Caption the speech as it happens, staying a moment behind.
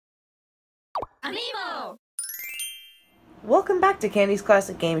amiibo! Welcome back to Candy's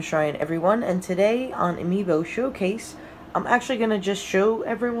Classic Game Shrine, everyone, and today on Amiibo Showcase, I'm actually going to just show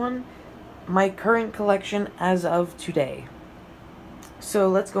everyone my current collection as of today. So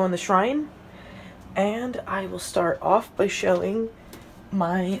let's go in the shrine, and I will start off by showing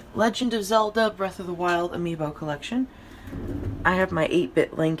my Legend of Zelda Breath of the Wild Amiibo collection. I have my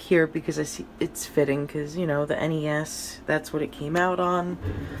 8-bit Link here because I see it's fitting because, you know, the NES, that's what it came out on.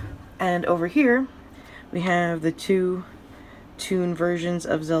 And over here, we have the two Toon versions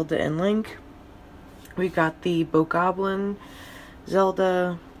of Zelda and Link. We got the Bokoblin,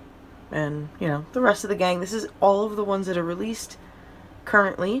 Zelda, and, you know, the rest of the gang. This is all of the ones that are released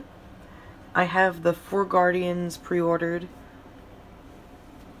currently. I have the 4 Guardians pre-ordered.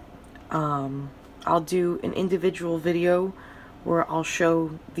 I'll do an individual video where I'll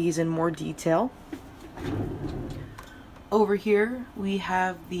show these in more detail. Over here we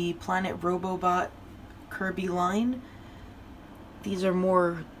have the Planet Robobot Kirby line. These are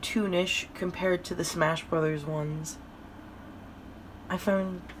more toonish compared to the Smash Brothers ones. I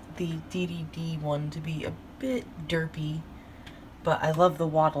found the DDD one to be a bit derpy, but I love the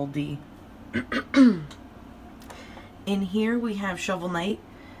Waddle Dee. In here we have Shovel Knight,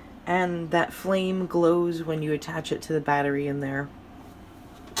 and that flame glows when you attach it to the battery in there.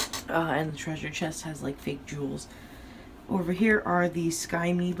 And the treasure chest has like fake jewels. Over here are the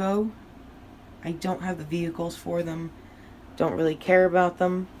Sky Amiibo. I don't have the vehicles for them. Don't really care about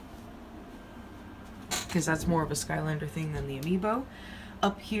them, because that's more of a Skylander thing than the Amiibo.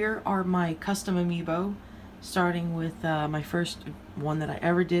 Up here are my custom Amiibo, starting with my first one that I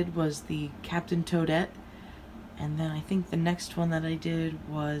ever did was the Captain Toadette. And then I think the next one that I did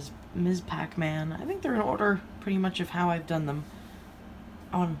was Ms. Pac-Man. I think they're in order pretty much of how I've done them.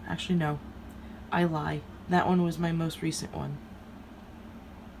 Oh, actually no. I lie. That one was my most recent one.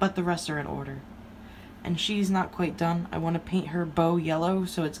 But the rest are in order. And she's not quite done. I want to paint her bow yellow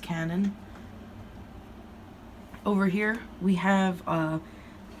so it's canon. Over here we have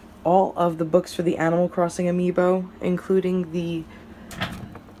all of the books for the Animal Crossing Amiibo, including the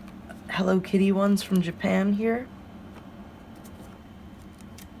Hello Kitty ones from Japan here.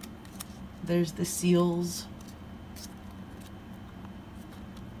 There's the seals.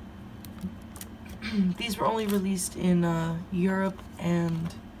 These were only released in Europe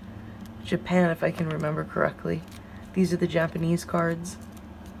and Japan, if I can remember correctly. These are the Japanese cards.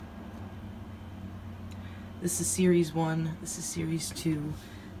 This is Series 1, this is Series 2.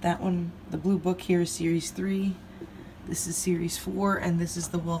 That one, the blue book here is Series 3. This is Series 4, and this is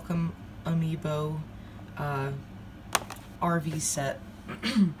the Welcome Amiibo RV set.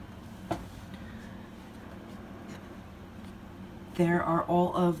 There are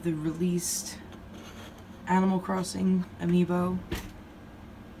all of the released Animal Crossing Amiibo,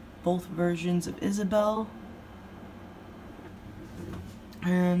 both versions of Isabelle.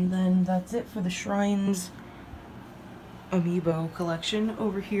 And then that's it for the Shrine's Amiibo collection.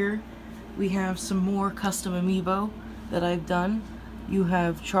 Over here we have some more custom Amiibo that I've done. You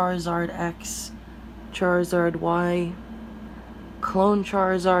have Charizard X, Charizard Y, Clone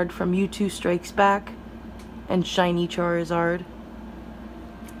Charizard from U2 Strikes Back, and Shiny Charizard.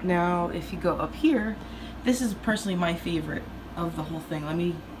 Now, if you go up here, this is personally my favorite of the whole thing. Let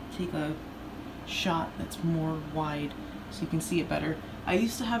me take a shot that's more wide so you can see it better. I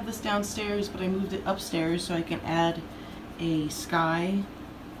used to have this downstairs, but I moved it upstairs so I can add a sky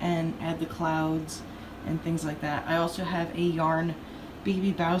and add the clouds and things like that. I also have a yarn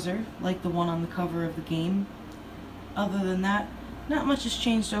Baby Bowser, like the one on the cover of the game. Other than that, not much has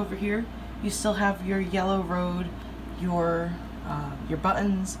changed over here. You still have your yellow road, your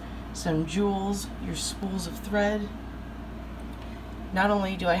buttons, some jewels, your spools of thread. Not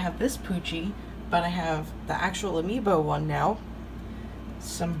only do I have this Poochie, but I have the actual Amiibo one now.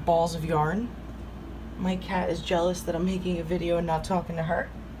 Some balls of yarn. My cat is jealous that I'm making a video and not talking to her.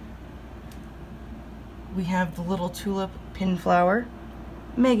 We have the little tulip pin flower,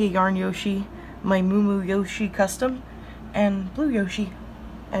 Mega Yarn Yoshi, my Moo Moo Yoshi custom, and Blue Yoshi,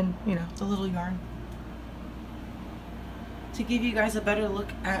 and, you know, the little yarn. To give you guys a better look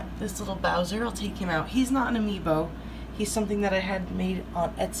at this little Bowser, I'll take him out. He's not an Amiibo. He's something that I had made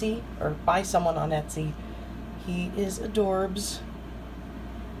on Etsy, or by someone on Etsy. He is adorbs.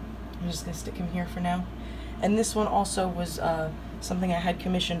 I'm just going to stick him here for now. And this one also was something I had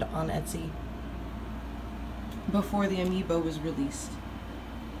commissioned on Etsy before the Amiibo was released.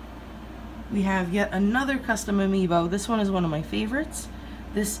 We have yet another custom Amiibo. This one is one of my favorites.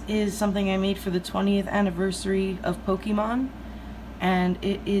 This is something I made for the 20th anniversary of Pokemon, and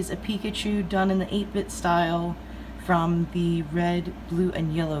it is a Pikachu done in the 8-bit style from the Red, Blue,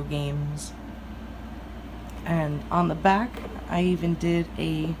 and Yellow games. And on the back, I even did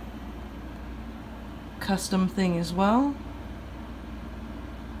a custom thing as well.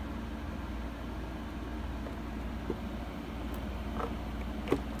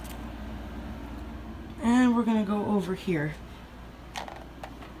 And we're gonna go over here.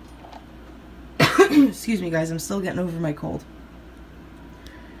 Excuse me guys, I'm still getting over my cold.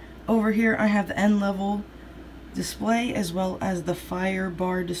 Over here I have the end level display as well as the fire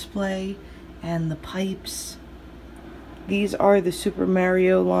bar display and the pipes. These are the Super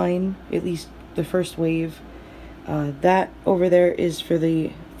Mario line, at least the first wave. That over there is for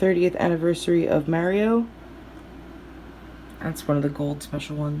the 30th anniversary of Mario. That's one of the gold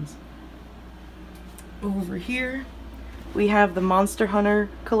special ones. Over here we have the Monster Hunter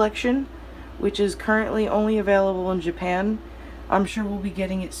collection, which is currently only available in Japan. I'm sure we'll be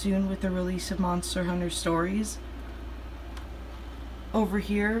getting it soon with the release of Monster Hunter Stories. Over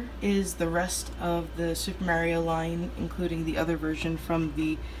here is the rest of the Super Mario line, including the other version from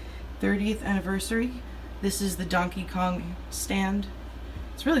the 30th anniversary. This is the Donkey Kong stand.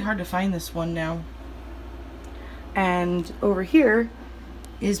 It's really hard to find this one now. And over here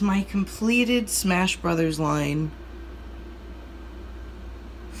is my completed Smash Brothers line.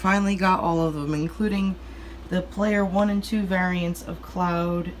 Finally got all of them, including the player 1 and 2 variants of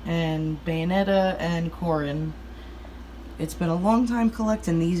Cloud and Bayonetta and Corrin. It's been a long time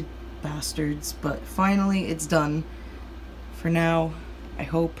collecting these bastards, but finally it's done. For now, I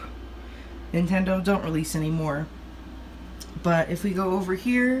hope Nintendo don't release any more. But if we go over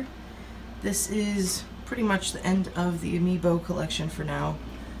here, this is pretty much the end of the amiibo collection for now.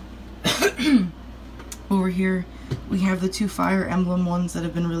 Over here we have the 2 Fire Emblem ones that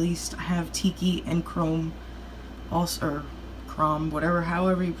have been released. I have Tiki and Chrome, also, or Crom, whatever,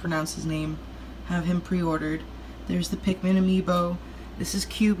 however you pronounce his name, have him pre-ordered. There's the Pikmin amiibo. This is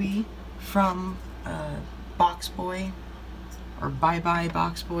QB from Box Boy, or Bye Bye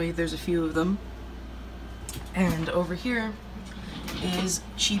Box Boy. There's a few of them. And over here is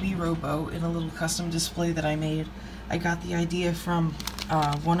chibi-robo in a little custom display that I made. I got the idea from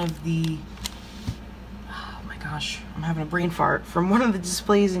one of the, oh my gosh, I'm having a brain fart, from one of the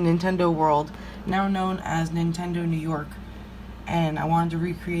displays in Nintendo World, now known as Nintendo New York. And I wanted to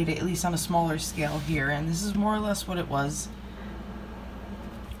recreate it, at least on a smaller scale here, and this is more or less what it was.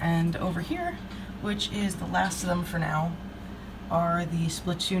 And over here, which is the last of them for now, are the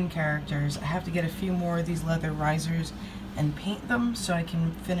Splatoon characters. I have to get a few more of these leather risers and paint them so I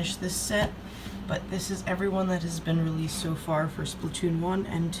can finish this set, but this is everyone that has been released so far for Splatoon 1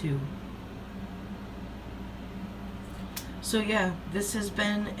 and 2. So yeah, this has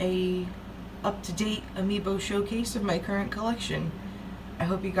been a up-to-date amiibo showcase of my current collection. I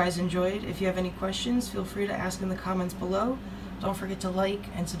hope you guys enjoyed. If you have any questions, feel free to ask in the comments below. Don't forget to like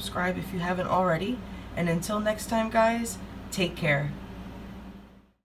and subscribe if you haven't already. And until next time guys, take care.